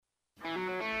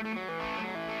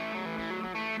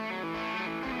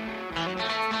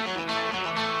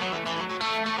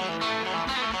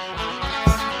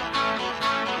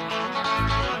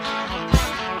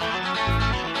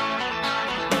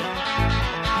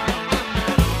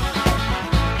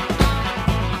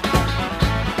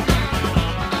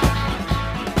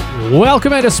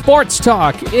Welcome into Sports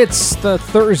Talk. It's the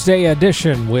Thursday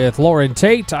edition with Loren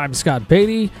Tate. I'm Scott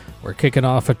Beatty. We're kicking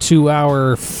off a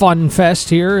 2-hour fun fest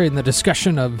here in the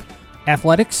discussion of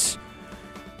athletics.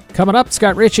 Coming up,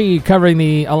 Scott Richey covering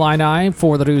the Illini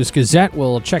for the News-Gazette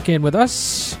will check in with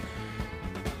us.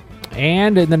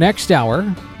 And in the next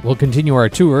hour, we'll continue our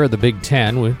tour of the Big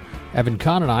Ten. Evan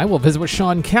Kahn and I will visit with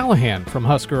Sean Callahan from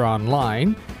Husker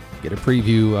Online, get a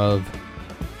preview of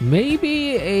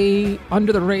maybe a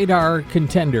under-the-radar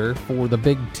contender for the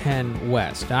Big Ten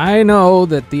West. I know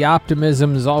that the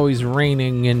optimism is always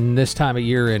reigning in this time of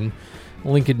year in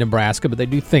Lincoln, Nebraska, but they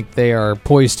do think they are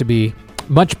poised to be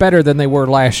much better than they were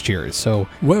last year. So,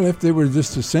 well, if they were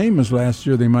just the same as last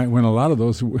year, they might win a lot of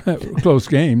those close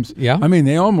games. Yeah. I mean,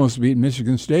 they almost beat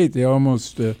Michigan State. They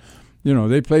almost,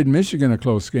 they played Michigan a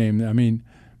close game. I mean,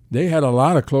 they had a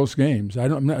lot of close games.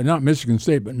 Not Michigan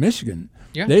State, but Michigan.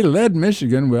 Yeah. They led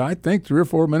Michigan with, I think, 3 or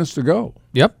 4 minutes to go.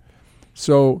 Yep.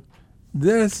 So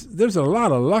there's a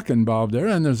lot of luck involved there,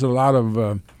 and there's a lot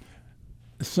of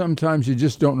sometimes you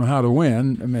just don't know how to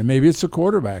win. I mean, maybe it's the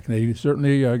quarterback. They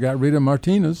certainly got rid of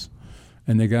Martinez,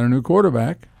 and they got a new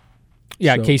quarterback.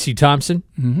 Yeah, so, Casey Thompson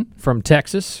from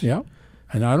Texas. Yeah,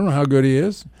 and I don't know how good he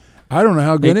is. I don't know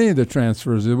how good any of the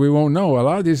transfers is. We won't know. A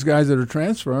lot of these guys that are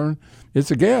transferring,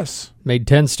 it's a guess. Made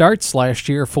 10 starts last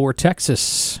year for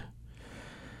Texas.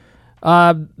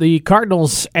 The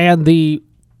Cardinals and the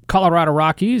Colorado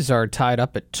Rockies are tied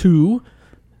up at 2,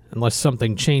 unless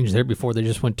something changed there before they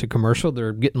just went to commercial.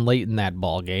 They're getting late in that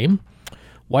ball game.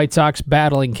 White Sox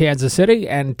battling Kansas City,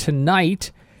 and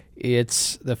tonight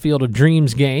it's the Field of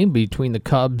Dreams game between the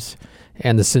Cubs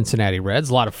and the Cincinnati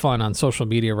Reds. A lot of fun on social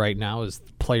media right now as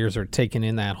players are taking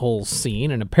in that whole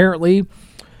scene, and apparently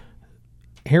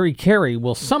Harry Carey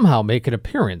will somehow make an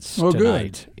appearance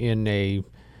tonight in a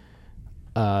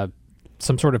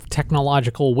some sort of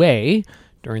technological way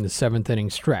during the 7th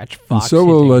inning stretch. Fox and so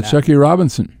will Chucky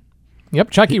Robinson. Yep,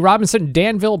 Chucky Robinson,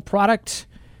 Danville product,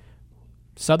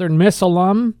 Southern Miss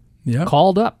alum,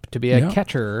 called up to be a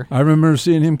catcher. I remember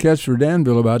seeing him catch for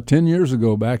Danville about 10 years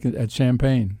ago back at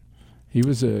Champaign.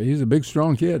 He's a big,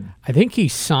 strong kid. I think he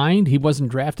signed. He wasn't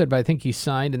drafted, but I think he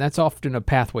signed, and that's often a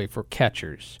pathway for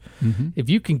catchers. Mm-hmm. If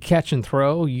you can catch and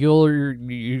throw,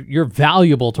 you're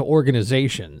valuable to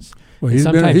organizations. Well, he's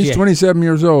 27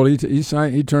 years old.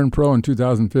 He turned pro in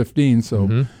 2015,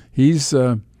 so he's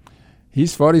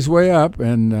fought his way up,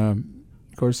 and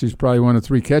of course he's probably one of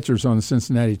 3 catchers on the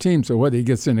Cincinnati team. So whether he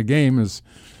gets in a game is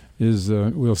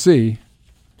we'll see.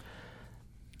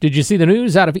 Did you see the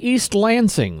news out of East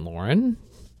Lansing, Loren?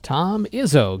 Tom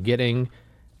Izzo getting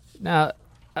now.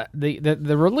 The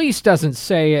release doesn't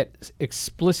say it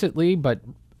explicitly, but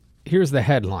here's the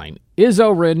headline: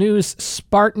 Izzo renews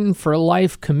Spartan for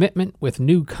life commitment with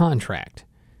new contract.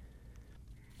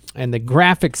 And the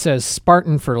graphic says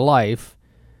Spartan for life.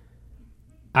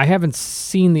 I haven't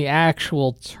seen the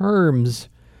actual terms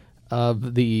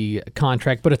of the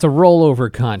contract, but it's a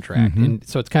rollover contract, and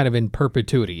so it's kind of in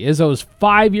perpetuity. Izzo's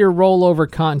 5-year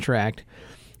rollover contract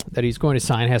that he's going to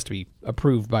sign has to be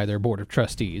approved by their board of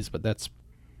trustees, but that's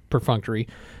perfunctory.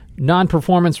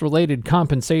 Non-performance-related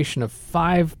compensation of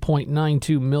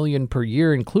 $5.92 million per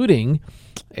year, including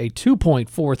a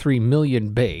 $2.43 million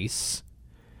base,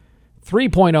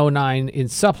 $3.09 in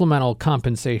supplemental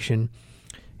compensation,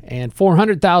 and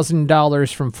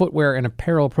 $400,000 from footwear and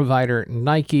apparel provider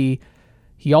Nike.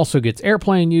 He also gets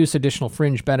airplane use, additional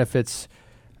fringe benefits,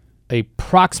 a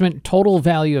approximate total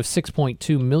value of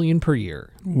 $6.2 million per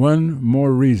year. One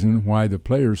more reason why the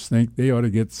players think they ought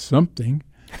to get something.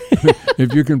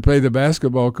 If you can pay the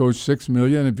basketball coach $6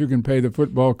 million, if you can pay the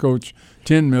football coach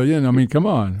 $10 million, I mean, come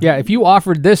on. Yeah, if you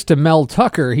offered this to Mel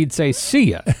Tucker, he'd say,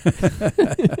 "See ya."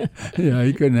 Yeah,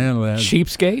 he couldn't handle that.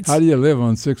 Cheapskates. How do you live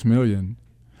on $6 million?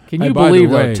 Can you believe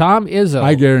that Tom Izzo?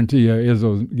 I guarantee you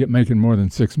Izzo's making more than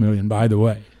 $6 million, by the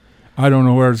way. I don't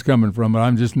know where it's coming from, but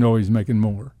I just know he's making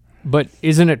more. But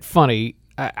isn't it funny?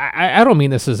 I don't mean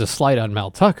this as a slight on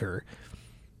Mel Tucker,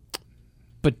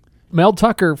 but Mel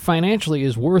Tucker financially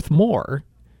is worth more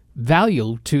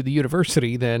value to the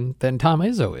university than Tom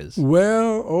Izzo is.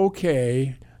 Well,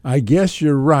 okay. I guess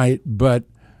you're right, but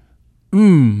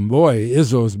boy,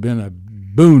 Izzo's been a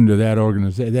boon to that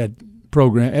organization, that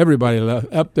program. Everybody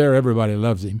up there, everybody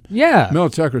loves him. Yeah. Mel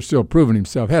Tucker's still proving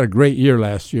himself. Had a great year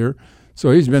last year.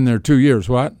 So he's been there 2 years,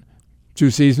 what? 2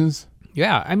 seasons?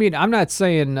 Yeah. I mean, I'm not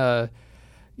saying,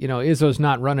 Izzo's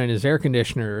not running his air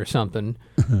conditioner or something.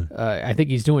 I think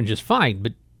he's doing just fine.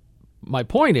 But my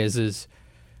point is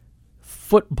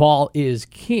football is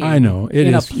king. I know. It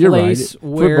is. You're right.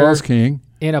 Football's king.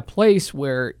 in a place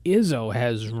where Izzo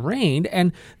has reigned,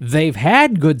 and they've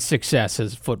had good success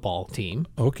as a football team.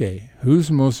 Okay,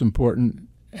 who's most important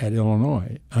at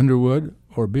Illinois, Underwood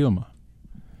or Bielema?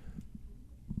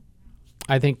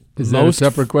 I think Is that a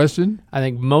separate question? I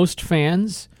think most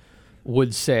fans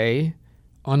would say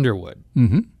Underwood.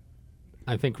 Mm-hmm.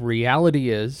 I think reality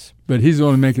is... But he's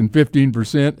only making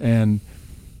 15%, and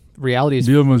reality is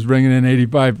Bielema's bringing in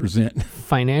 85%.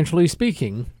 Financially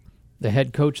speaking, the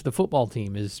head coach of the football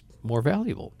team is more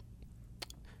valuable.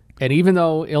 And even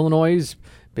though Illinois has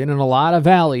been in a lot of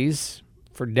valleys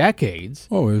for decades...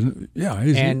 Oh, isn't it? Yeah,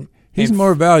 he's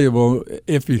more valuable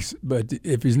if he's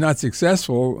not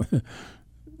successful...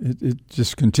 It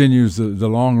just continues the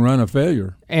long run of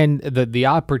failure. And the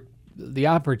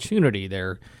opportunity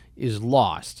there is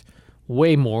lost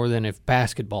way more than if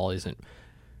basketball isn't.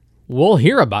 We'll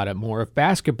hear about it more if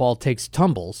basketball takes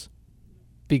tumbles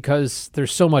because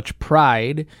there's so much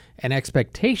pride and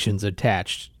expectations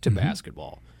attached to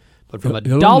basketball. But from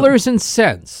dollars and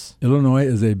cents... Illinois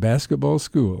is a basketball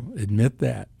school. Admit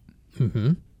that.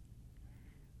 Mm-hmm.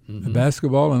 Mm-hmm. A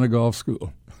basketball and a golf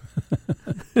school.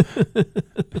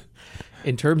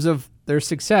 In terms of their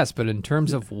success, but in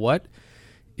terms of what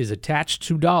is attached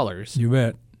to dollars. You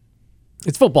bet.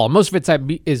 It's football. Most of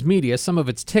it is media. Some of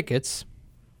it's tickets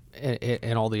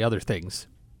and all the other things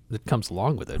that comes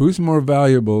along with it. Who's more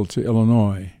valuable to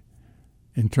Illinois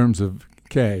in terms of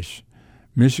cash?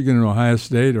 Michigan and Ohio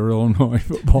State or Illinois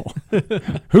football?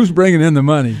 Who's bringing in the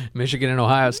money? Michigan and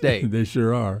Ohio State. They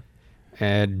sure are.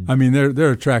 And I mean,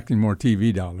 they're attracting more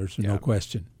TV dollars, no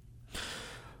question.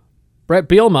 Brett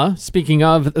Bielema, speaking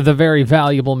of the very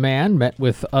valuable man, met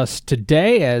with us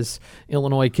today as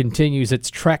Illinois continues its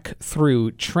trek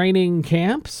through training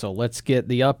camp. So let's get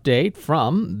the update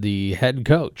from the head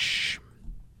coach.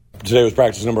 Today was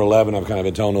practice number 11. I've kind of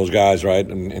been telling those guys, right,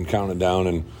 and counting it down.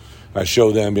 And I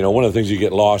show them, one of the things you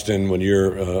get lost in when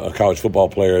you're a college football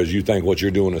player is you think what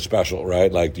you're doing is special,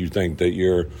 right? Like you think that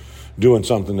you're doing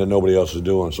something that nobody else is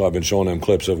doing. So I've been showing them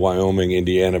clips of Wyoming,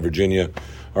 Indiana, Virginia,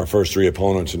 our first three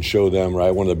opponents, and show them,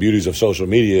 right, one of the beauties of social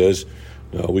media is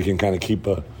we can kind of keep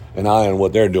an eye on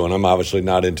what they're doing. I'm obviously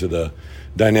not into the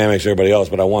dynamics of everybody else,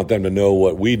 but I want them to know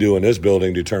what we do in this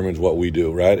building determines what we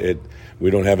do, right? We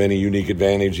don't have any unique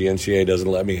advantage. The NCAA doesn't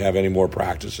let me have any more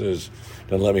practices,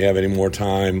 doesn't let me have any more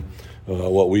time.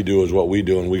 What we do is what we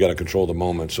do, and we got to control the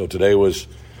moment. So today was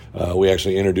we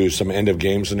actually introduced some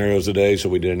end-of-game scenarios today. So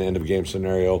we did an end-of-game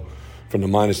scenario from the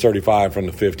minus 35, from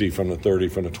the 50, from the 30,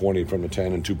 from the 20, from the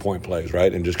 10, and 2-point plays,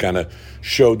 right? And just kind of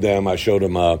showed them. I showed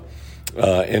them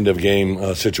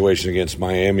end-of-game situation against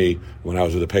Miami when I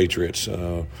was with the Patriots.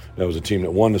 That was a team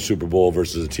that won the Super Bowl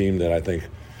versus a team that I think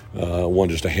won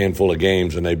just a handful of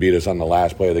games, and they beat us on the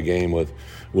last play of the game with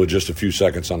just a few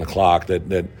seconds on the clock.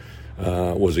 That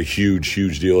was a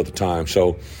huge deal at the time.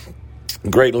 So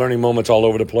great learning moments all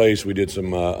over the place. We did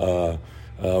some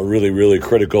really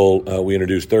critical. We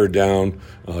introduced third down.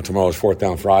 Tomorrow's fourth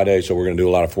down Friday, so we're going to do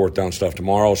a lot of fourth down stuff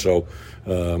tomorrow. So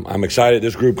I'm excited.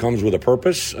 This group comes with a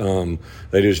purpose.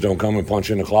 They just don't come and punch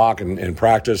in the clock and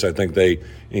practice. I think they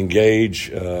engage.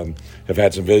 Have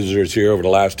had some visitors here over the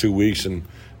last 2 weeks, and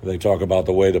they talk about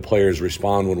the way the players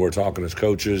respond when we're talking as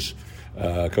coaches.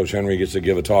 Coach Henry gets to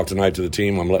give a talk tonight to the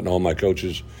team. I'm letting all my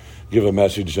coaches give a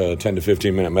message, 10 to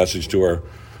 15-minute message to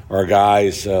our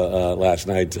guys. Last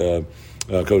night,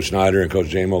 Coach Snyder and Coach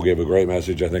Jamo gave a great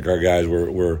message. I think our guys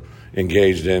were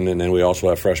engaged in. And then we also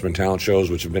have freshman talent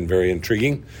shows, which have been very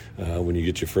intriguing. When you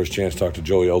get your first chance to talk to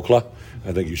Joey Okla,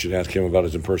 I think you should ask him about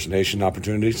his impersonation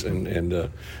opportunities, and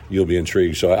you'll be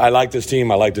intrigued. So I like this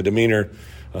team. I like the demeanor.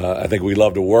 I think we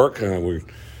love to work. We're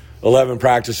 11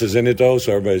 practices in it, though,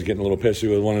 so everybody's getting a little pissy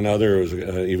with one another, it was,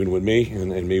 even with me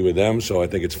and me with them. So I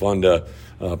think it's fun to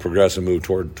progress and move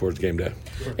towards game day.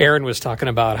 Aaron was talking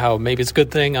about how maybe it's a good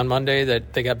thing on Monday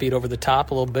that they got beat over the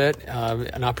top a little bit,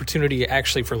 an opportunity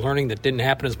actually for learning that didn't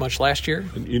happen as much last year.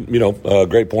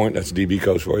 Great point. That's a DB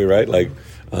coach for you, right? Like,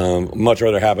 much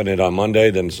rather happen it on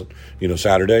Monday than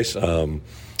Saturdays.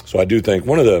 So I do think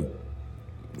one of the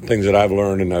things that I've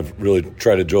learned, and I've really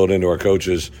tried to drill it into our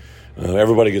coaches.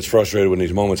 Everybody gets frustrated when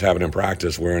these moments happen in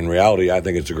practice, where in reality, I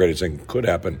think it's the greatest thing that could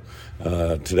happen.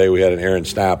 Today we had an errant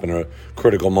snap in a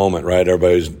critical moment, right?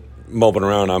 Everybody's moping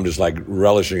around. I'm just like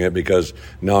relishing it because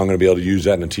now I'm going to be able to use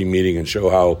that in a team meeting and show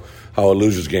how it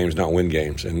loses games, not win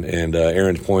games. And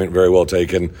Aaron's point, very well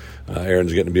taken.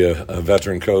 Aaron's getting to be a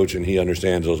veteran coach, and he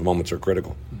understands those moments are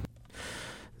critical.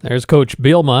 There's Coach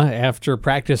Bielema after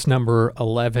practice number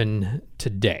 11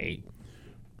 today.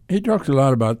 He talks a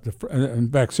lot about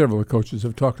in fact, several of the coaches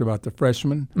have talked about the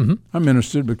freshmen. Mm-hmm. I'm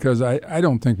interested because I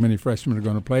don't think many freshmen are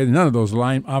going to play. None of those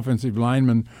offensive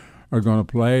linemen are going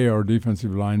to play, or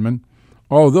defensive linemen.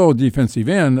 Although defensive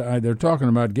end, they're talking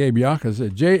about Gabe Jacas,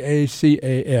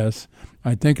 Jacas.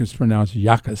 I think it's pronounced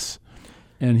Jacas.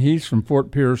 And he's from Fort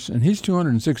Pierce, and he's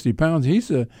 260 pounds.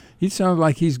 He sounds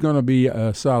like he's going to be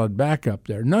a solid backup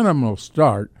there. None of them will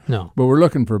start, no, but we're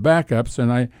looking for backups.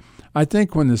 And I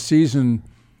think when the season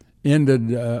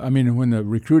ended, when the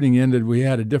recruiting ended, we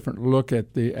had a different look at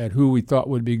who we thought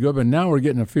would be good. But now we're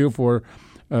getting a feel for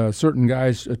certain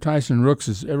guys. Tyson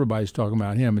Rooks, everybody's talking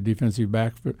about him, a defensive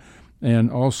back, and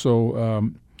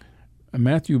also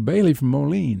Matthew Bailey from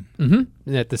Moline.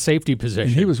 Mm-hmm. At the safety position.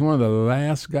 And he was one of the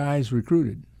last guys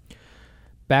recruited.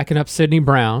 Backing up Sidney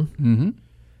Brown. Mm-hmm.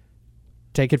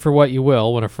 Take it for what you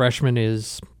will when a freshman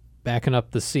is backing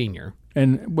up the senior.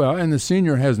 And the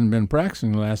senior hasn't been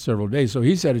practicing the last several days, so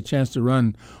he's had a chance to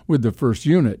run with the first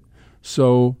unit.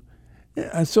 So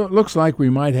it looks like we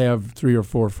might have 3 or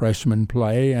 4 freshmen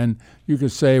play, and you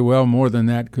could say, well, more than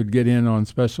that could get in on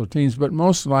special teams, but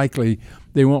most likely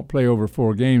they won't play over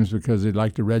 4 games because they'd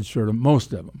like to redshirt them,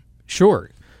 most of them. Sure.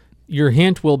 Your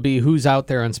hint will be who's out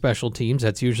there on special teams.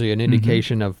 That's usually an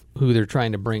indication of who they're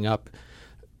trying to bring up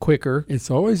quicker. It's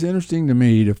always interesting to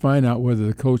me to find out whether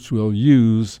the coach will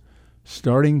use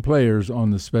starting players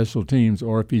on the special teams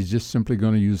or if he's just simply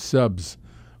going to use subs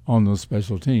on those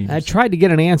special teams. I tried to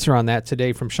get an answer on that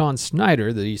today from Sean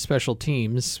Snyder, the special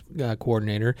teams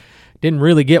coordinator. Didn't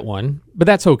really get one, but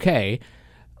that's okay.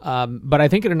 But I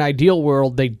think in an ideal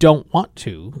world, they don't want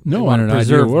to. No, in an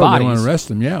ideal world, they want to rest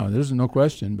them. Yeah, there's no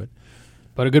question.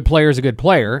 But a good player is a good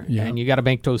player, yeah. And you got to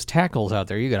make those tackles out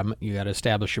there. You got to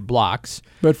establish your blocks.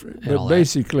 But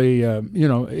basically,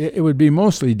 it would be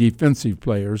mostly defensive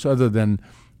players, other than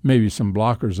maybe some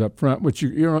blockers up front. Which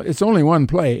it's only one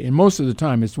play, and most of the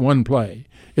time it's one play.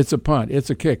 It's a punt,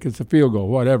 it's a kick, it's a field goal,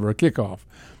 whatever, a kickoff.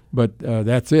 But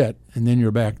that's it, and then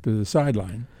you're back to the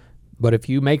sideline. But if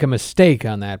you make a mistake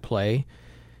on that play,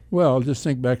 well, just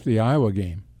think back to the Iowa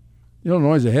game.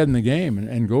 Illinois is ahead in the game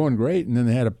and going great, and then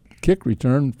they had a kick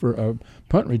return for a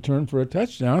punt return for a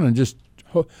touchdown and just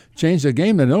changed the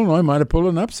game. That Illinois might have pulled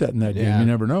an upset in that game. Yeah. You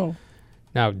never know.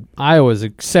 Now, Iowa's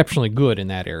exceptionally good in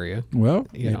that area. Well,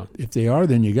 if they are,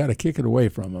 then you got to kick it away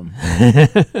from them.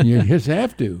 You just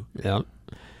have to. Yeah.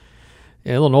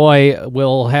 Illinois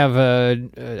will have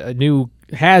a new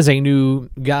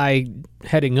guy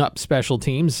heading up special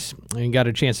teams. And got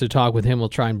a chance to talk with him. We'll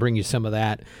try and bring you some of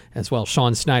that as well.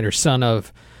 Sean Snyder, son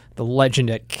of the legend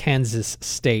at Kansas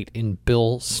State in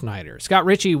Bill Snyder. Scott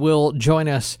Richey will join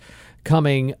us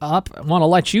coming up. I want to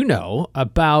let you know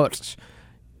about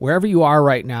wherever you are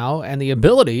right now and the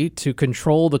ability to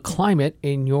control the climate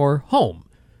in your home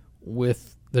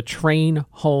with the Train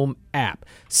Home app.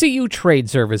 CU Trade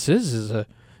Services is a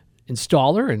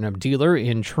installer and a dealer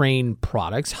in Train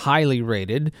products, highly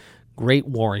rated, great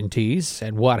warranties,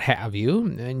 and what have you.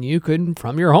 And you can,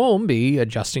 from your home, be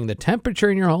adjusting the temperature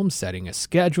in your home, setting a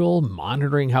schedule,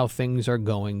 monitoring how things are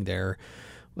going there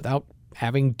without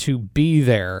having to be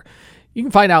there. You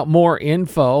can find out more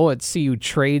info at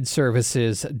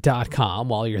cutradeservices.com.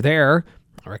 While you're there,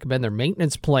 I recommend their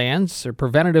maintenance plans or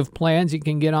preventative plans you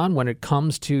can get on when it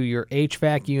comes to your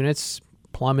HVAC units,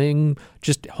 plumbing,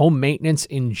 just home maintenance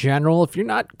in general. If you're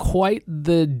not quite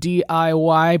the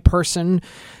DIY person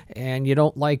and you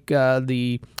don't like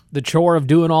the chore of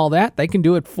doing all that, they can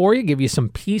do it for you, give you some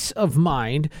peace of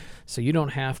mind so you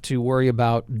don't have to worry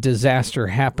about disaster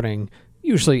happening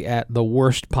usually at the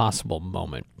worst possible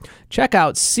moment. Check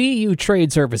out CU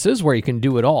Trade Services, where you can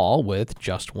do it all with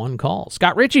just one call.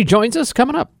 Scott Richey joins us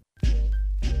coming up.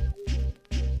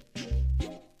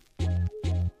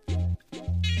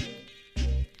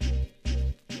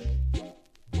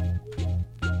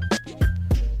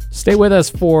 Stay with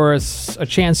us for a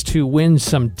chance to win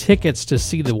some tickets to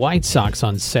see the White Sox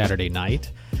on Saturday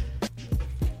night.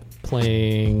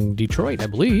 Playing Detroit, I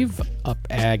believe, up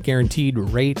at Guaranteed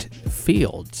Rate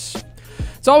Fields.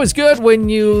 It's always good when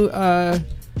you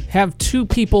have 2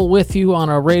 people with you on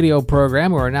a radio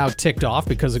program who are now ticked off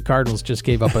because the Cardinals just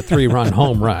gave up a 3-run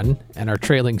home run and are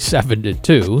trailing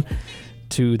 7-2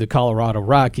 to the Colorado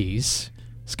Rockies.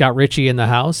 Scott Richey in the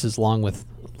house, along with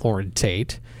Loren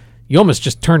Tate. You almost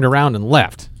just turned around and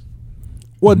left.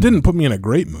 Well, it didn't put me in a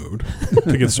great mood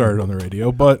to get started on the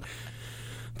radio, but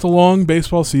it's a long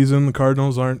baseball season. The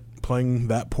Cardinals aren't playing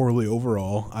that poorly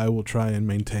overall. I will try and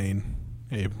maintain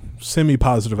a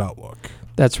semi-positive outlook.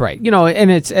 That's right. And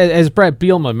it's, as Brett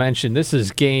Bielema mentioned, this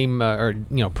is game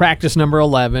practice number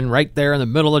 11 right there in the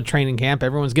middle of training camp.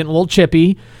 Everyone's getting a little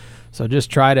chippy, so just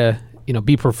try to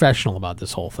be professional about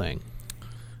this whole thing.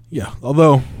 Yeah,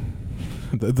 although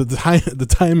the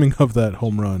timing of that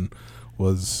home run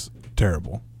was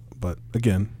terrible. But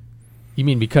again, You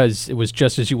mean because it was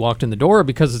just as you walked in the door, or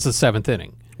because it's the 7th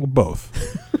inning? Well, both.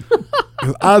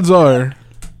 'Cause odds are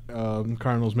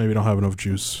Cardinals maybe don't have enough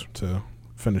juice to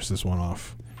finish this one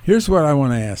off. Here's what I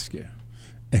want to ask you,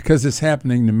 because it's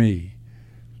happening to me.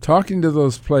 Talking to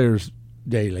those players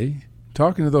daily,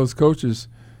 talking to those coaches,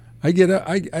 I get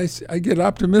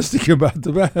optimistic about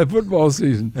the football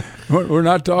season. We're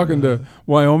not talking to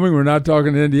Wyoming. We're not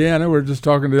talking to Indiana. We're just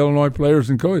talking to Illinois players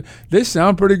and coaches. They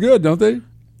sound pretty good, don't they?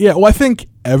 Yeah, well, I think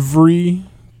every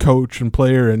coach and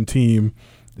player and team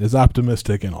is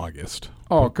optimistic in August.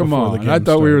 Oh, come on! I thought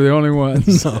started. we were the only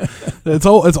ones. No,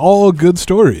 it's all good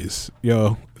stories,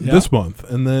 this month,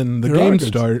 and then the games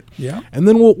start, and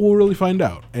then we'll really find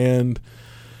out. And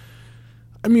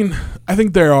I mean, I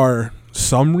think there are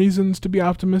some reasons to be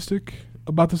optimistic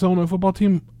about this Illinois football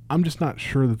team. I'm just not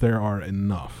sure that there are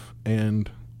enough, and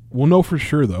we'll know for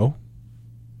sure though,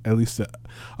 at least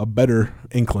a better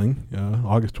inkling,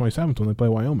 August 27th when they play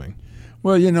Wyoming.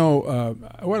 Well,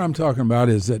 what I'm talking about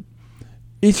is that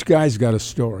each guy's got a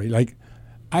story. Like,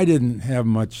 I didn't have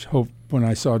much hope when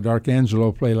I saw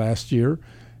D'Arcangelo play last year,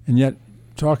 and yet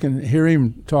hear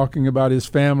him talking about his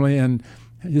family and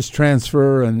his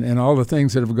transfer and all the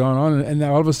things that have gone on, and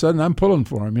now all of a sudden I'm pulling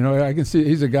for him. I can see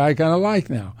he's a guy I kind of like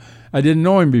now. I didn't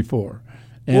know him before.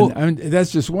 And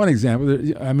that's just one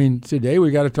example. I mean, today we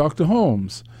got to talk to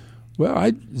Holmes.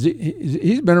 Well,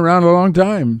 he's been around a long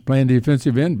time, playing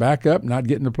defensive end, backup, not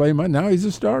getting to play much. Now he's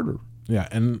a starter. Yeah,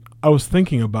 and I was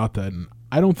thinking about that, and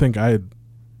I don't think I had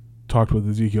talked with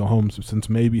Ezekiel Holmes since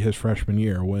maybe his freshman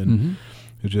year when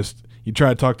it just you try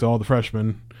to talk to all the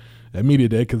freshmen at media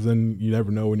day because then you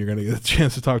never know when you're going to get a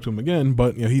chance to talk to him again.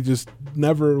 But he just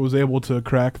never was able to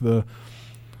crack the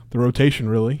rotation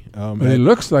really. But he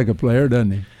looks like a player,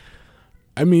 doesn't he?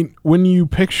 I mean, when you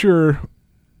picture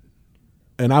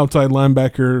an outside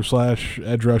linebacker /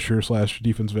 edge rusher /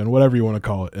 defensive end, whatever you want to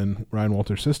call it, in Ryan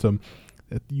Walter's system,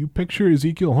 you picture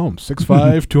Ezekiel Holmes,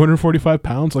 6'5", 245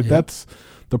 pounds. That's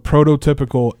the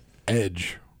prototypical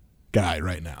edge guy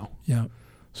right now. Yeah.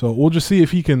 So we'll just see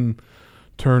if he can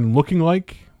turn looking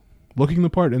the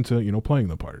part into, playing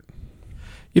the part.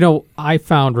 I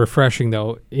found refreshing,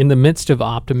 though, in the midst of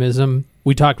optimism,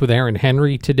 we talked with Aaron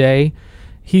Henry today.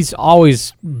 He's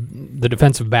always the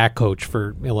defensive back coach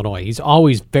for Illinois. He's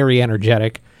always very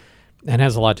energetic and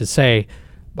has a lot to say.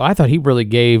 But I thought he really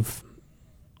gave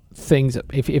things.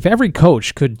 If every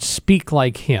coach could speak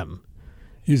like him,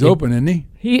 he's open, isn't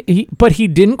he? But he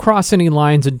didn't cross any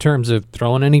lines in terms of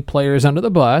throwing any players under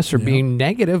the bus or being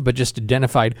negative, but just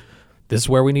identified this is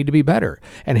where we need to be better.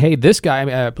 And hey, this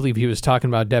guy, I believe he was talking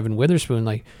about Devin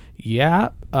Witherspoon.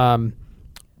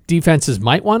 Defenses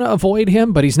might want to avoid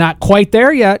him, but he's not quite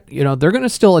there yet. They're going to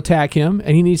still attack him,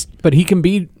 and but he can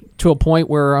be to a point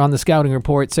where on the scouting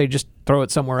report say just throw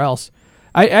it somewhere else.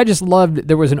 I just loved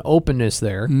there was an openness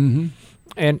there. Mm-hmm.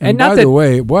 And not by that, the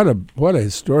way, what a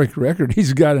historic record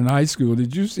he's got in high school.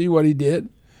 Did you see what he did?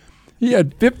 He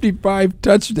had 55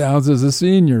 touchdowns as a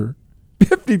senior.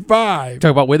 55.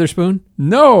 Talk about Witherspoon?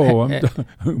 No,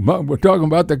 we're talking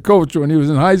about the coach when he was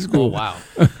in high school. Oh,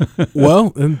 wow.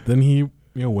 Well, and then he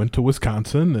went to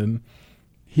Wisconsin and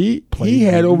he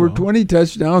had over 20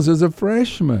 touchdowns as a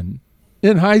freshman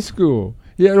in high school.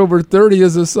 He had over 30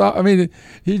 as a sophomore. I mean,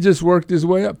 he just worked his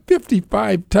way up.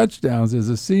 55 touchdowns as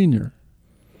a senior.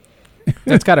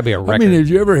 That's got to be a record. I mean, did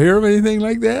you ever hear of anything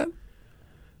like that?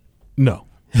 No.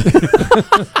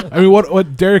 I mean,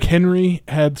 what Derrick Henry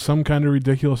had some kind of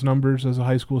ridiculous numbers as a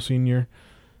high school senior.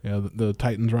 The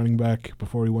Titans running back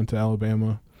before he went to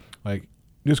Alabama.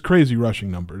 Just crazy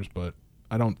rushing numbers, but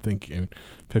I don't think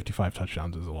 55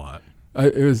 touchdowns is a lot.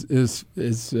 It's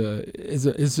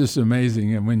just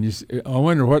amazing. And when I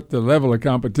wonder what the level of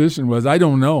competition was. I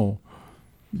don't know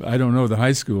the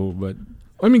high school, but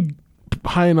I mean,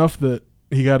 high enough that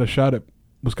he got a shot at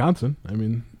Wisconsin. I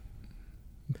mean,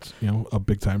 it's a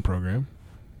big time program.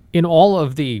 In all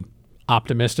of the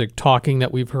optimistic talking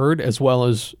that we've heard, as well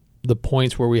as the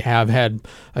points where we have had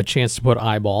a chance to put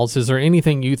eyeballs, is there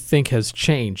anything you think has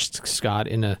changed, Scott,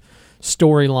 in the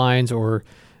storylines or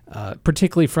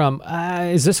particularly from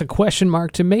is this a question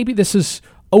mark to maybe this is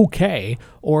okay,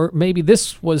 or maybe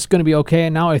this was going to be okay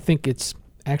and now I think it's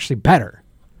actually better?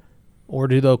 Or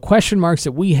do the question marks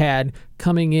that we had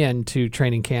coming into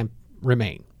training camp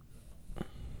remain? I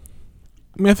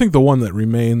mean, I think the one that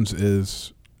remains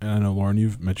is, and I know, Loren,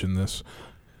 you've mentioned this,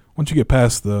 once you get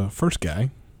past the first guy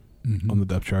on the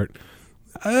depth chart,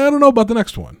 I don't know about the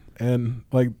next one. And,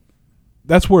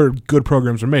 that's where good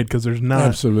programs are made because there's not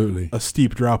absolutely a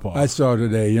steep drop-off. I saw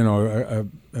today, a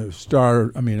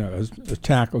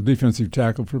defensive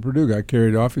tackle for Purdue got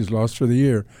carried off. He's lost for the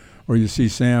year. Or you see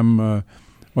Sam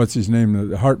what's his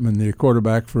name? Hartman, the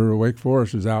quarterback for Wake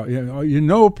Forest, is out.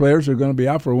 Players are going to be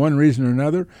out for one reason or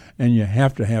another, and you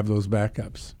have to have those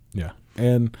backups. Yeah,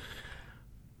 and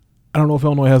I don't know if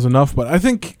Illinois has enough, but I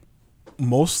think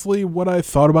mostly what I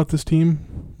thought about this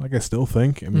team, like I still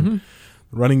think, I mean,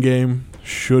 the running game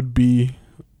should be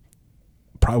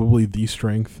probably the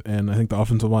strength, and I think the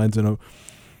offensive line's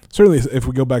certainly if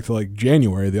we go back to like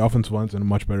January, the offensive line's in a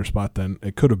much better spot than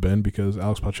it could have been because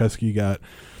Alex Palczewski got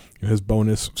his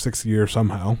bonus 6th year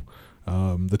somehow.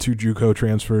 The 2 JUCO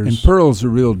transfers. And Pearl's a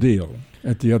real deal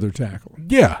at the other tackle.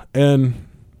 Yeah, and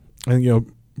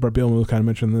Brett Bielema kind of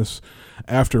mentioned this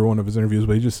after one of his interviews,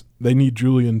 but they need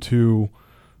Julian to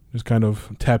just kind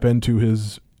of tap into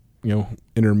his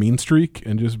inner mean streak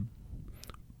and just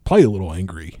play a little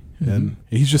angry. And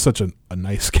he's just such a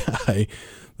nice guy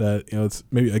that it's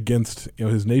maybe against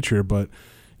his nature, but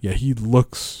yeah, he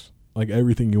looks like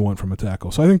everything you want from a tackle.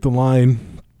 So I think the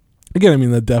line, again, I mean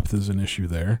the depth is an issue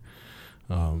there,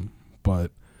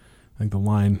 but I think the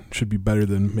line should be better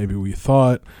than maybe we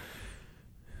thought.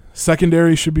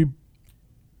 Secondary should be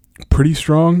pretty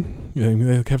strong.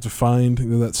 They have to find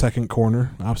that second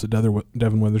corner opposite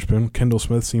Devin Witherspoon. Kendall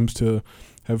Smith seems to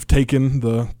have taken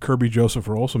the Kirby Joseph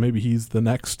role, so maybe he's the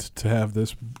next to have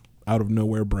this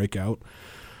out-of-nowhere breakout.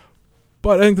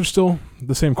 But I think there's still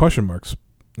the same question marks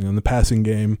in the passing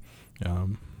game.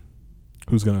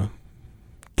 Who's going to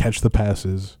catch the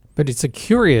passes? But it's a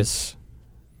curious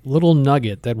little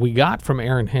nugget that we got from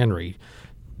Aaron Henry,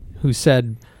 who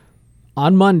said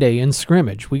on Monday in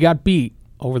scrimmage, we got beat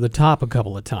over the top a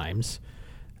couple of times.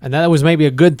 And that was maybe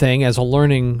a good thing as a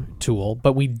learning tool,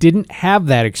 but we didn't have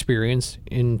that experience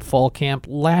in fall camp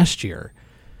last year.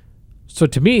 So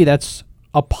to me, that's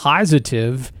a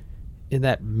positive in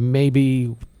that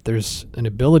maybe there's an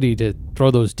ability to throw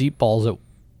those deep balls that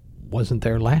wasn't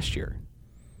there last year.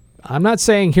 I'm not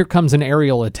saying here comes an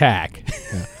aerial attack.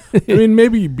 Yeah. I mean,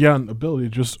 maybe beyond ability,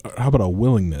 just how about a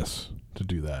willingness to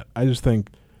do that? I just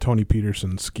think Tony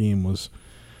Peterson's scheme was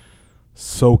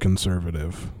so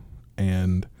conservative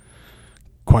and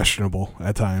questionable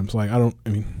at times.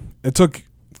 It took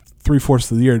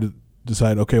 3/4 of the year to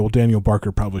decide, okay, well, Daniel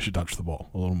Barker probably should touch the ball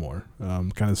a little more.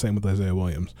 Kind of the same with Isaiah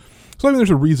Williams. So, I mean, there's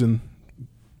a reason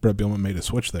Brett Bielema made a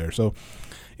switch there. So,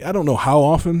 I don't know how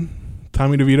often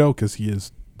Tommy DeVito, because he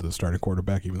is the starting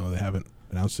quarterback, even though they haven't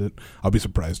announced it. I'll be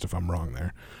surprised if I'm wrong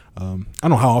there. I don't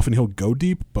know how often he'll go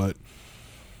deep, but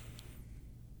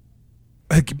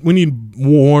we need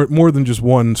more than just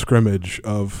one scrimmage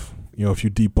of a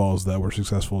few deep balls that were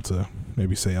successful to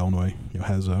maybe say Illinois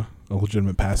has a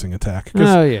legitimate passing attack.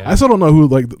 Oh, yeah. I still don't know who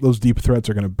those deep threats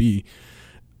are going to be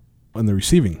on the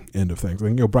receiving end of things.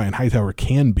 Brian Hightower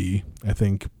can be. I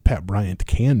think Pat Bryant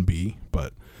can be,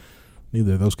 but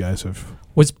neither of those guys have.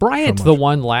 Was Bryant the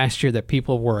one last year that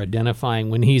people were identifying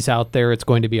when he's out there, it's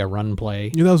going to be a run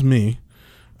play? Yeah, that was me.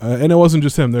 And it wasn't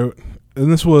just him.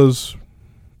 And this was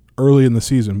early in the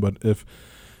season, but if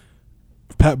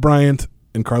Pat Bryant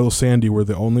and Carlos Sandy were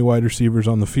the only wide receivers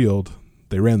on the field,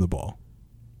 they ran the ball.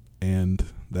 And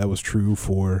that was true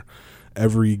for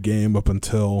every game up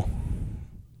until,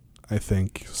 I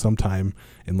think, sometime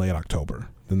in late October.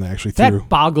 Then they actually threw. That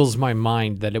boggles my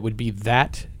mind that it would be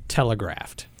that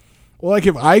telegraphed. Well,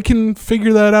 if I can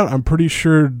figure that out, I'm pretty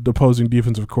sure the opposing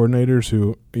defensive coordinators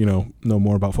who, know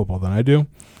more about football than I do,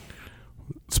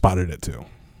 spotted it too.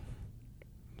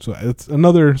 So it's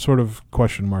another sort of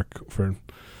question mark for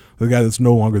the guy that's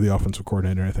no longer the offensive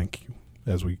coordinator. I think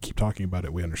as we keep talking about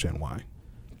it, we understand why.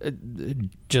 It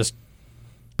just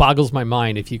boggles my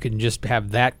mind if you can just have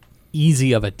that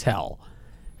easy of a tell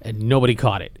and nobody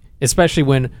caught it, especially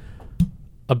when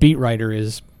a beat writer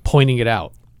is pointing it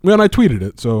out. Well, and I tweeted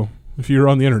it, so if you're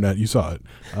on the internet, you saw it.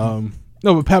 No,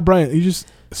 but Pat Bryant, he's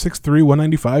just 6'3",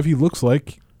 195. He looks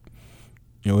like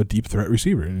a deep threat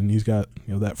receiver, and he's got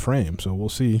that frame. So we'll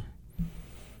see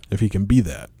if he can be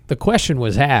that. The question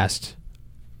was asked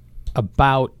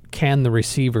about can the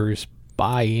receivers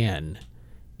buy in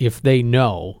if they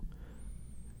know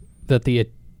that the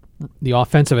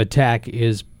offensive attack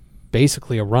is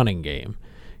basically a running game.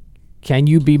 Can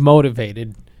you be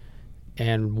motivated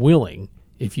and willing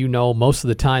if you know most of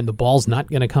the time the ball's not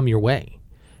going to come your way?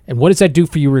 And what does that do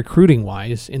for you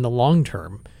recruiting-wise in the long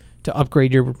term to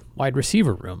upgrade your wide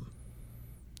receiver room?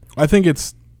 I think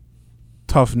it's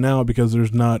tough now because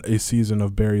there's not a season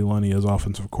of Barry Lunney as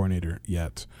offensive coordinator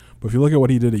yet. But if you look at what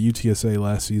he did at UTSA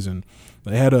last season,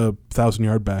 they had a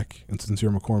 1,000-yard back in Sincere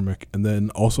McCormick and then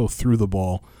also threw the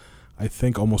ball, I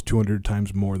think, almost 200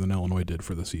 times more than Illinois did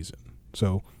for the season.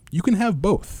 So you can have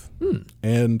both.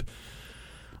 And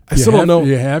I still don't know.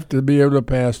 You have to be able to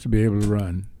pass to be able to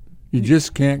run. You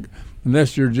just can't.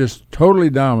 unless you're just totally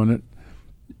dominant,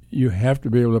 you have to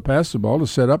be able to pass the ball to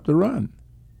set up the run.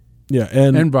 Yeah,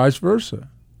 and vice versa.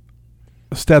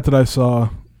 A stat that I saw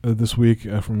this week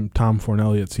from Tom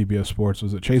Fornelli at CBS Sports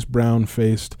was that Chase Brown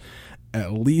faced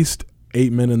at least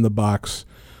 8 men in the box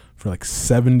for like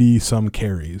 70-some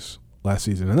carries last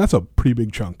season, and that's a pretty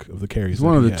big chunk of the carries. He's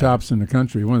one of the tops in the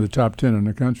country, one of the top 10 in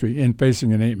the country, in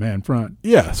facing an 8-man front.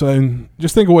 Yeah, so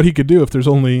just think of what he could do if there's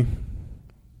only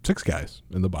 6 guys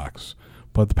in the box.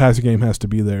 But the passing game has to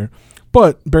be there.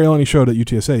 But Barry Loney showed at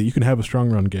UTSA you can have a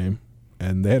strong run game,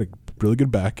 and they had a really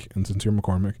good back in Sincere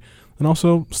McCormick, and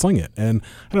also sling it. And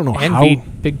I don't know and how.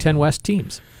 beat Big Ten West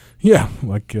teams. Yeah,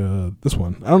 like this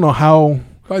one. I don't know how.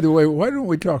 By the way, why don't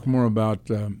we talk more about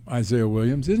Isaiah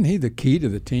Williams? Isn't he the key to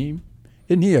the team?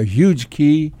 Isn't he a huge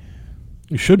key?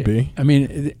 He should be. I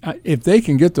mean, if they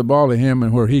can get the ball to him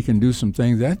and where he can do some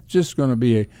things, that's just going to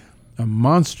be a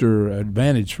monster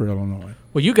advantage for Illinois.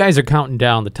 Well, you guys are counting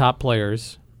down the top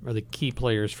players or the key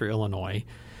players for Illinois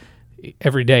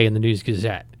every day in the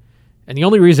News-Gazette. And the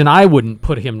only reason I wouldn't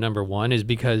put him number one is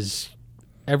because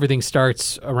everything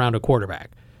starts around a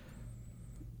quarterback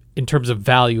in terms of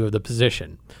value of the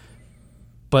position.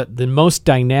 But the most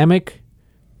dynamic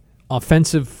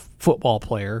offensive football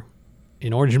player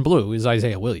in orange and blue is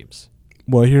Isaiah Williams.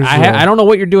 Well, here's I don't know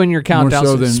what you're doing in your countdown,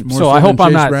 so I hope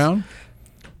I'm not. Brown?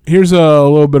 Here's a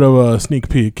little bit of a sneak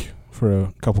peek for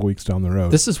a couple weeks down the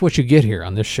road. This is what you get here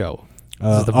on this show.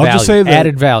 This is the I'll just say that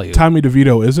added value. Tommy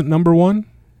DeVito isn't number one.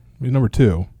 He's number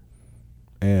 2.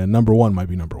 And number 1 might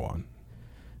be number 1.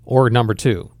 Or number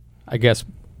 2, I guess,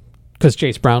 because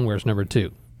Chase Brown wears number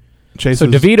 2. So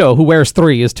DeVito, who wears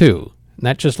 3, is 2. And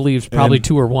that just leaves probably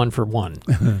 2 or 1 for 1.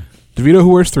 DeVito, who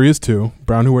wears 3, is 2.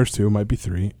 Brown, who wears 2, might be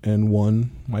 3. And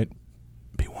 1 might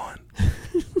be 1.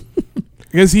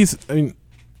 Because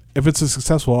if it's a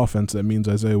successful offense, that means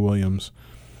Isaiah Williams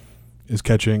is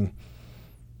catching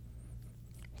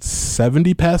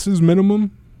 70 passes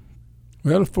minimum.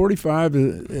 Well, 45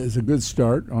 is a good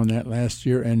start on that last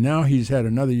year, and now he's had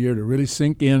another year to really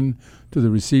sink in to the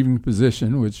receiving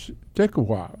position, which take a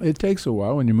while. It takes a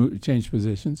while when you change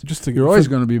positions. You're always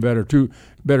going to be better 2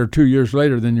 years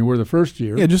later than you were the first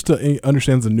year. Yeah, just to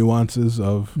understand the nuances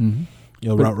of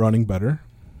route running better.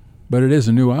 But it is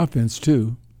a new offense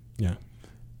too. Yeah.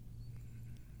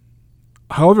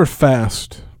 However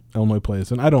fast Illinois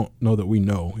plays, and I don't know that we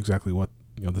know exactly what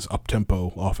this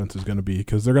up-tempo offense is going to be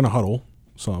because they're going to huddle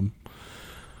some.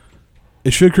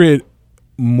 It should create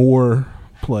more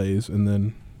plays, and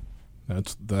then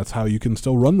that's how you can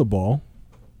still run the ball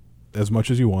as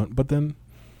much as you want, but then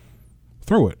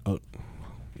throw it. I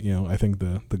think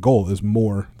the goal is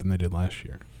more than they did last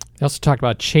year. They also talked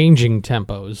about changing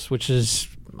tempos, which is,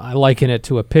 I liken it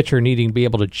to a pitcher needing to be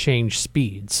able to change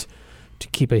speeds to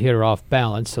keep a hitter off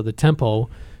balance, so the tempo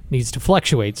needs to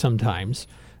fluctuate sometimes.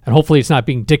 And hopefully it's not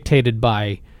being dictated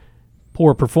by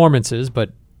poor performances, but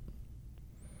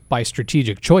by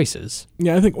strategic choices.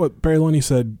 Yeah, I think what Barry Loney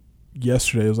said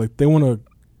yesterday was like they want to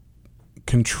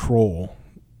control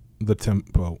the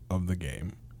tempo of the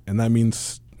game. And that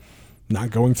means not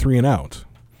going 3 and out.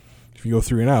 If you go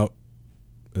 3 and out,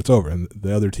 it's over. And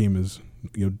the other team is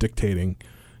dictating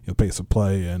pace of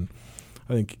play. And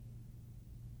I think,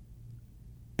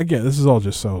 again, this is all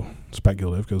just so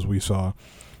speculative because we saw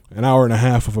an hour and a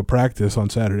half of a practice on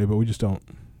Saturday, but we just don't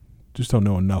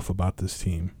know enough about this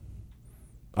team.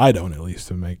 I don't, at least,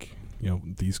 to make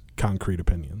these concrete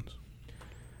opinions.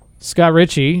 Scott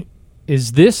Richey,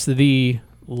 is this the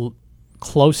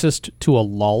closest to a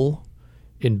lull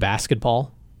in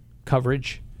basketball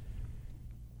coverage?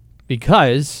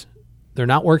 Because they're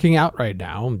not working out right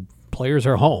now. Players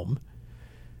are home.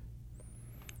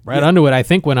 Brad Underwood, I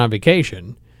think, went on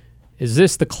vacation. Is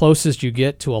this the closest you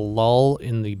get to a lull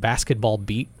in the basketball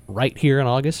beat right here in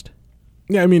August?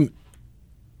 Yeah, 2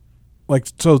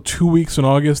 weeks in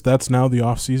August, that's now the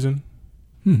off season.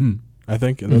 Mm-hmm. I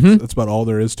think. And that's about all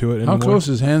there is to it anymore. How close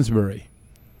is Hansberry?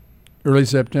 Early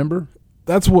September?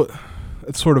 That's what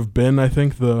it's sort of been, I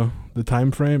think, the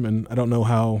time frame. And I don't know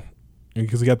how,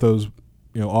 because we got those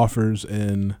offers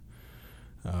in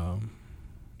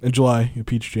July,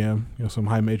 Peach Jam, some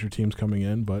high major teams coming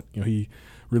in, but he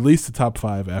released the top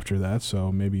 5 after that, so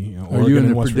maybe Are Oregon you in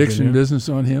the West prediction Virginia. business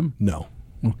on him? No.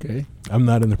 Okay. I'm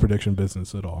not in the prediction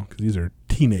business at all because these are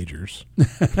teenagers.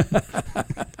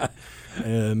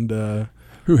 And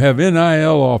who have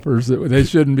NIL offers that they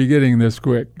shouldn't be getting this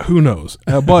quick. Who knows?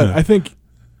 But I think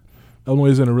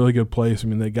Illinois is in a really good place.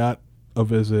 They got a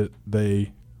visit.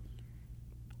 3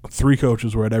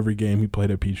 coaches were at every game he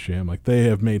played at Peach Jam. They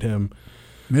have made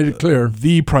it clear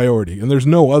the priority, and there's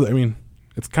no other.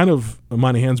 It's kind of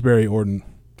Monty Hansberry or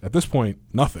at this point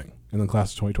nothing. in the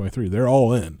class of 2023. They're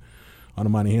all in on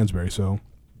Imani Hansberry. So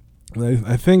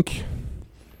I think,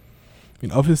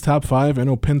 of his top 5, I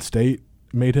know Penn State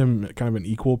made him kind of an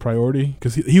equal priority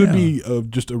because he would be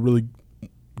just a really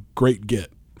great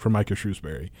get for Micah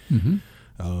Shrewsbury.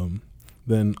 Mm-hmm.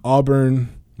 Then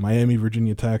Auburn, Miami,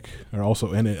 Virginia Tech are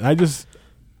also in it. And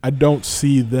I don't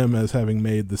see them as having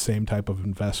made the same type of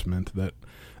investment that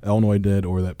Illinois did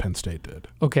or that Penn State did.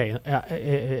 Okay,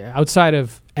 outside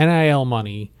of NIL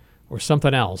money or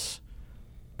something else,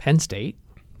 Penn State,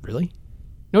 really?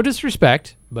 No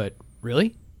disrespect, but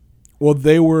really? Well,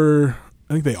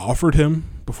 I think they offered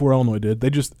him before Illinois did.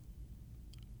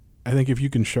 I think if you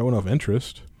can show enough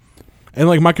interest, and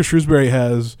like Micah Shrewsbury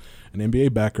has an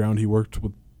NBA background, he worked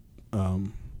with,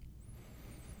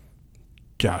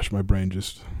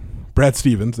 Brad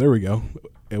Stevens, there we go,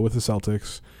 with the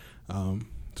Celtics.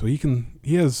 So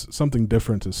he has something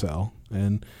different to sell,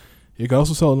 and you can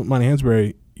also sell Imani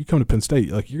Hansberry. You come to Penn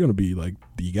State, like you're going to be like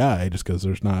the guy, just because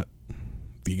there's not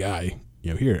the guy,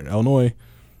 here in Illinois.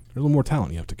 There's a little more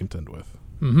talent you have to contend with.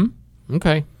 Mm-hmm.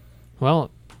 Okay.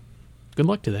 Well, good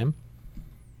luck to them.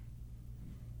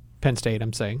 Penn State,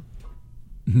 I'm saying.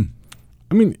 Mm-hmm.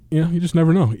 I mean, you just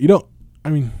never know. You don't. I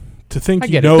mean, to think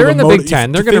they're in the Big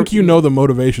Ten. They're going to the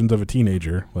motivations of a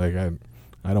teenager. Like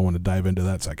I don't want to dive into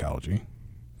that psychology.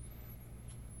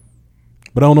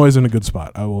 But Illinois is in a good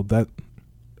spot. I will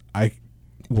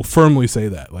firmly say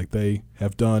that. Like they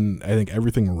have done, I think,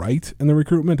 everything right in the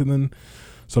recruitment, and then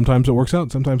sometimes it works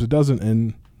out, sometimes it doesn't,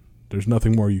 and there's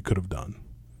nothing more you could have done.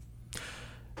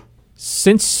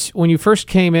 Since when you first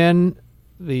came in,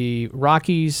 the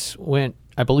Rockies went,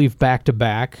 I believe,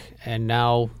 back-to-back, and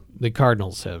now the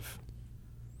Cardinals have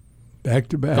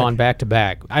back-to-back gone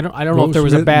back-to-back. I don't know if there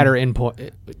was a batter input.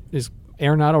 Is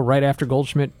Arenado right after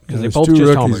Goldschmidt? Because they both two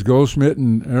just rookies, homered. Goldschmidt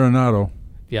and Arenado.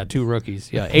 Yeah, 2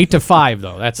 rookies. Yeah, 8-5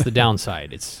 though. That's the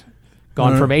downside. It's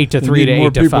gone from 8-3 to 8-5.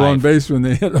 More people on base when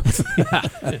they hit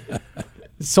them.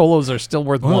 Solos are still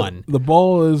worth 1. The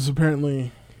ball is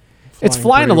apparently it's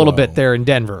flying a little bit there in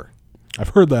Denver. I've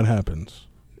heard that happens.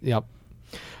 Yep.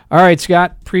 All right,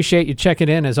 Scott. Appreciate you checking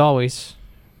in as always.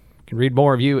 You can read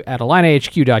more of you at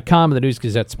IlliniHQ.com and the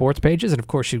News-Gazette sports pages. And, of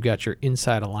course, you've got your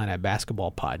Inside Illini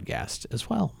basketball podcast as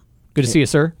well. Good to see you,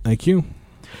 sir. Thank you.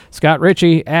 Scott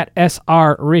Richey at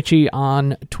SR Richey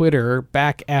on Twitter.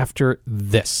 Back after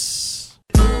this.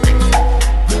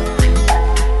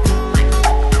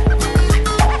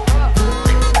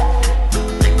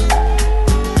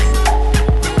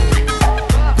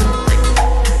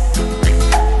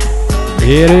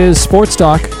 It is Sports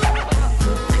Talk.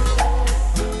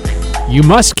 You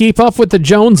must keep up with the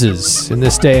Joneses in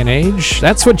this day and age.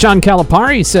 That's what John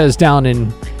Calipari says down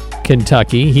in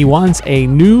Kentucky. He wants a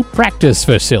new practice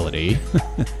facility.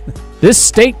 This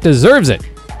state deserves it.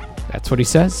 That's what he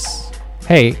says.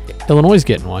 Hey, Illinois is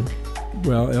getting one.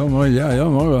 Well, Illinois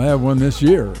will have one this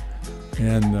year.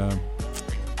 And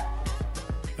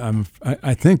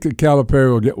I think that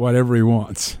Calipari will get whatever he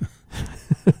wants.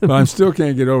 But I still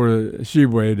can't get over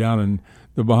Sheboygan down in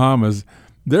the Bahamas.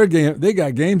 They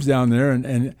got games down there,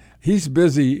 and he's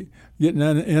busy getting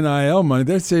NIL money.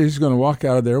 They say he's going to walk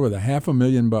out of there with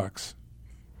 $500,000.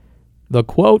 The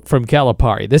quote from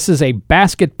Calipari, this is a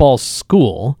basketball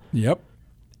school. Yep.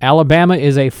 Alabama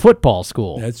is a football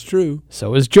school. That's true.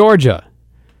 So is Georgia.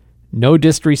 No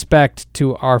disrespect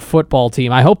to our football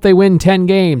team. I hope they win 10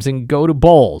 games and go to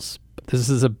bowls. But this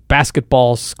is a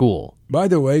basketball school. By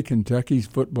the way, Kentucky's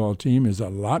football team is a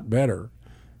lot better.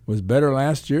 Was better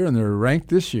last year, and they're ranked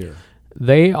this year.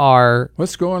 They are.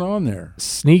 What's going on there?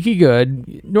 Sneaky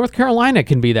good. North Carolina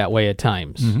can be that way at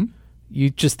times. Mm-hmm.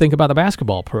 You just think about the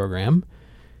basketball program.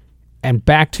 And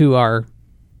back to our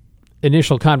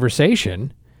initial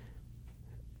conversation,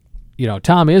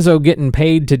 Tom Izzo getting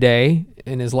paid today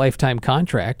in his lifetime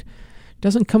contract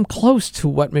doesn't come close to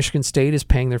what Michigan State is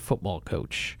paying their football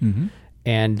coach. Mm-hmm.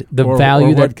 And the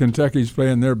value what Kentucky's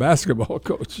paying their basketball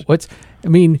coach.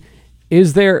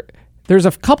 There's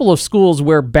a couple of schools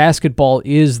where basketball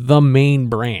is the main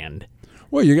brand.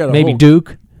 Well, you got maybe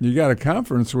Duke. You got a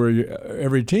conference where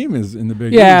every team is in the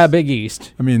Big East. Yeah, Big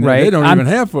East. I mean, right? They don't even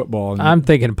have football. I'm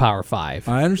thinking Power 5.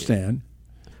 I understand.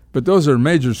 But those are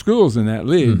major schools in that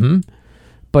league. Mm-hmm.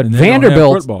 But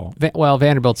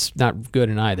Vanderbilt's not good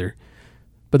in either.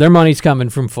 But their money's coming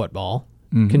from football.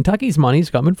 Mm-hmm. Kentucky's money's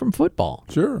coming from football.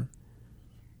 Sure.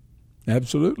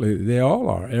 Absolutely. They all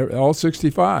are. All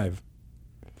 65.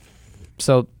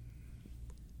 So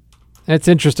that's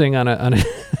interesting on a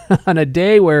on a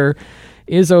day where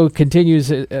Izzo continues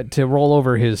to roll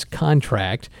over his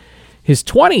contract. His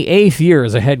 28th year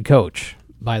as a head coach,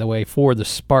 by the way, for the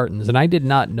Spartans, and I did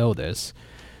not know this,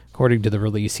 according to the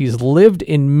release. He's lived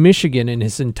in Michigan in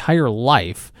his entire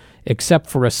life, except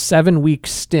for a 7-week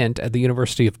stint at the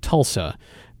University of Tulsa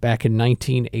back in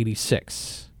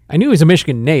 1986. I knew he was a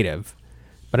Michigan native,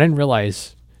 but I didn't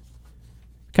realize,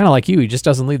 kind of like you, he just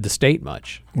doesn't leave the state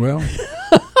much. Well,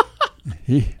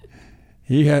 he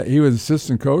was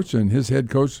assistant coach, and his head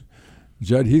coach,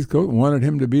 Judd Heathcote, wanted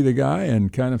him to be the guy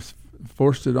and kind of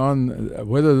forced it on.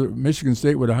 Whether Michigan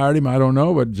State would have hired him, I don't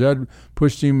know, but Judd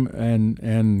pushed him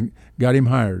and got him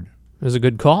hired. It was a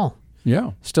good call.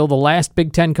 Yeah. Still the last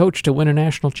Big Ten coach to win a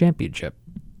national championship.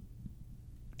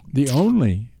 The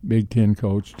only Big Ten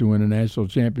coach to win a national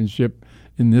championship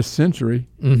in this century,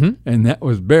 and that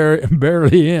was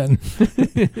barely in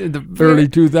early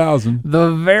 2000.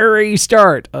 The very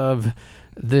start of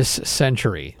this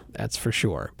century, that's for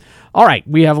sure. All right,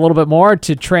 we have a little bit more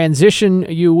to transition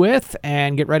you with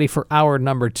and get ready for hour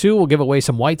number 2. We'll give away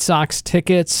some White Sox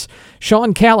tickets.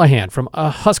 Sean Callahan from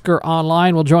Husker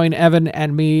Online will join Evan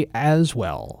and me as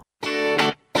well.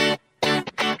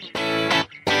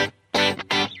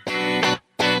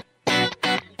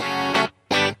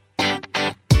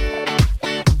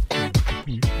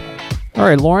 All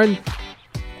right, Loren,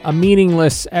 a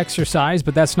meaningless exercise,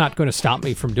 but that's not going to stop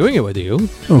me from doing it with you.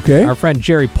 Okay. Our friend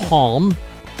Jerry Palm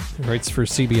writes for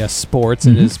CBS Sports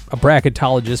and is a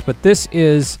bracketologist, but this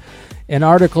is an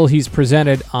article he's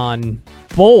presented on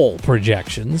bowl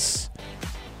projections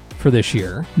for this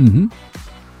year.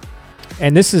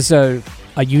 And this is a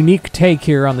unique take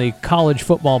here on the college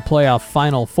football playoff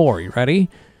Final Four. You ready?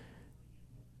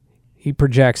 He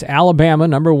projects Alabama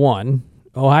number 1,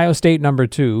 Ohio State number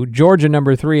 2, Georgia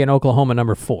number 3, and Oklahoma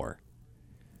number 4.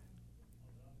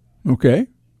 Okay.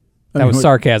 That was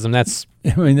sarcasm. That's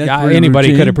that's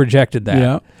anybody could have projected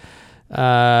that.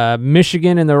 Yeah.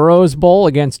 Michigan in the Rose Bowl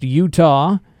against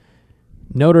Utah,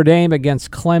 Notre Dame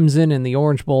against Clemson in the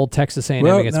Orange Bowl, Texas A&M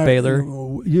against Baylor.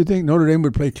 You think Notre Dame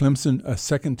would play Clemson a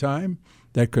second time?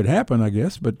 That could happen, I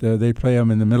guess, but they play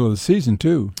them in the middle of the season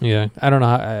too. Yeah, I don't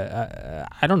know.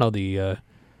 I don't know the.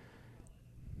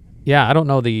 I don't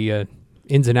know the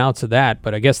ins and outs of that,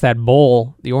 but I guess that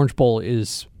bowl, the Orange Bowl,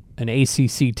 is an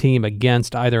ACC team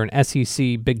against either an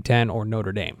SEC, Big Ten, or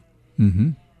Notre Dame.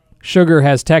 Sugar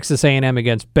has Texas A&M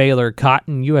against Baylor,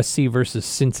 Cotton, USC versus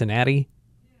Cincinnati.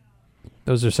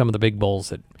 Those are some of the big bowls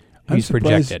that he's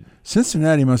projected.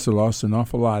 Cincinnati must have lost an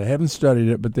awful lot. I haven't studied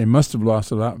it, but they must have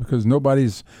lost a lot because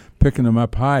nobody's picking them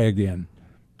up high again.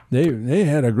 They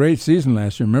had a great season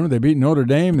last year. Remember, they beat Notre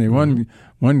Dame. They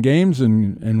won games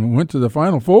and went to the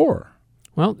Final Four.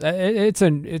 Well, it's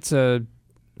a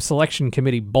selection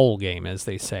committee bowl game, as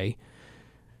they say.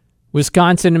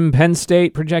 Wisconsin and Penn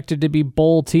State projected to be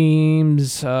bowl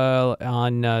teams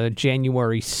on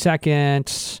January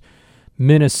 2nd.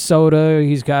 Minnesota,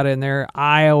 he's got in there.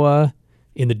 Iowa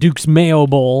in the Duke's Mayo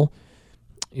Bowl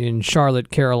in Charlotte,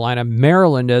 Carolina.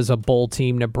 Maryland as a bowl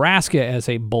team. Nebraska as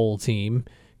a bowl team.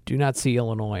 Do not see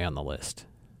Illinois on the list.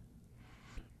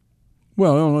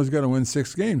 Well, Illinois has got to win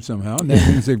 6 games somehow, and that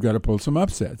means they've got to pull some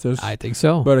upsets. I think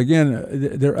so. But again,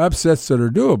 they're upsets that are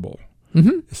doable.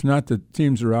 It's not that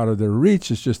teams are out of their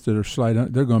reach. It's just that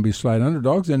they're going to be slight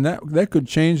underdogs, and that could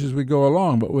change as we go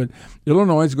along. But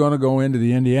Illinois is going to go into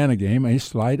the Indiana game a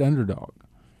slight underdog.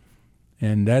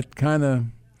 And that kind of,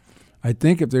 I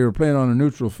think if they were playing on a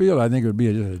neutral field, I think it would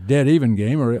be just a dead-even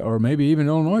game, or maybe even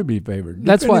Illinois be favored.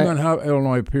 Depending on how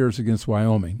Illinois appears against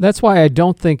Wyoming. That's why I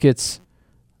don't think it's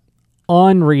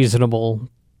unreasonable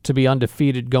to be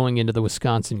undefeated going into the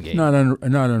Wisconsin game. Not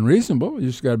unreasonable. You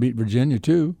just got to beat Virginia,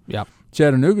 too. Yep.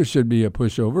 Chattanooga should be a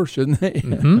pushover, shouldn't they?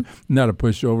 Not a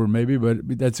pushover, maybe,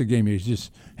 but that's a game you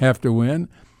just have to win.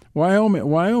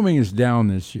 Wyoming is down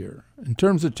this year in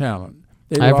terms of talent.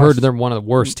 I've heard they're one of the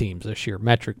worst teams this year.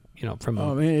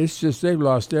 It's just they've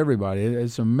lost everybody.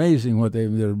 It's amazing what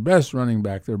their best running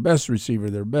back, their best receiver,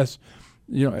 their best,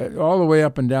 all the way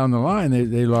up and down the line.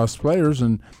 They lost players,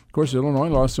 and of course Illinois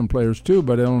lost some players too.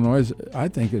 But Illinois, I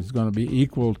think, is going to be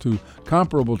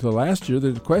comparable to last year.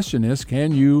 The question is,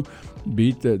 can you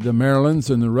beat the Marylands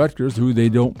and the Rutgers, who they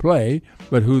don't play,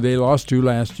 but who they lost to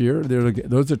last year?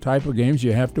 Those are the type of games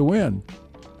you have to win.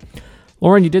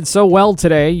 Loren, you did so well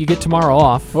today. You get tomorrow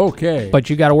off. Okay. But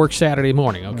you got to work Saturday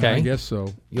morning, okay? I guess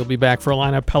so. You'll be back for a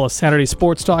lineup Pella Saturday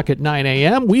Sports Talk at 9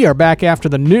 a.m. We are back after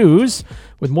the news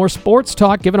with more sports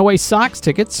talk, giving away Sox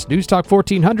tickets. News Talk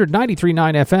 1400,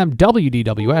 93.9 FM,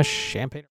 WDWS, Champaign.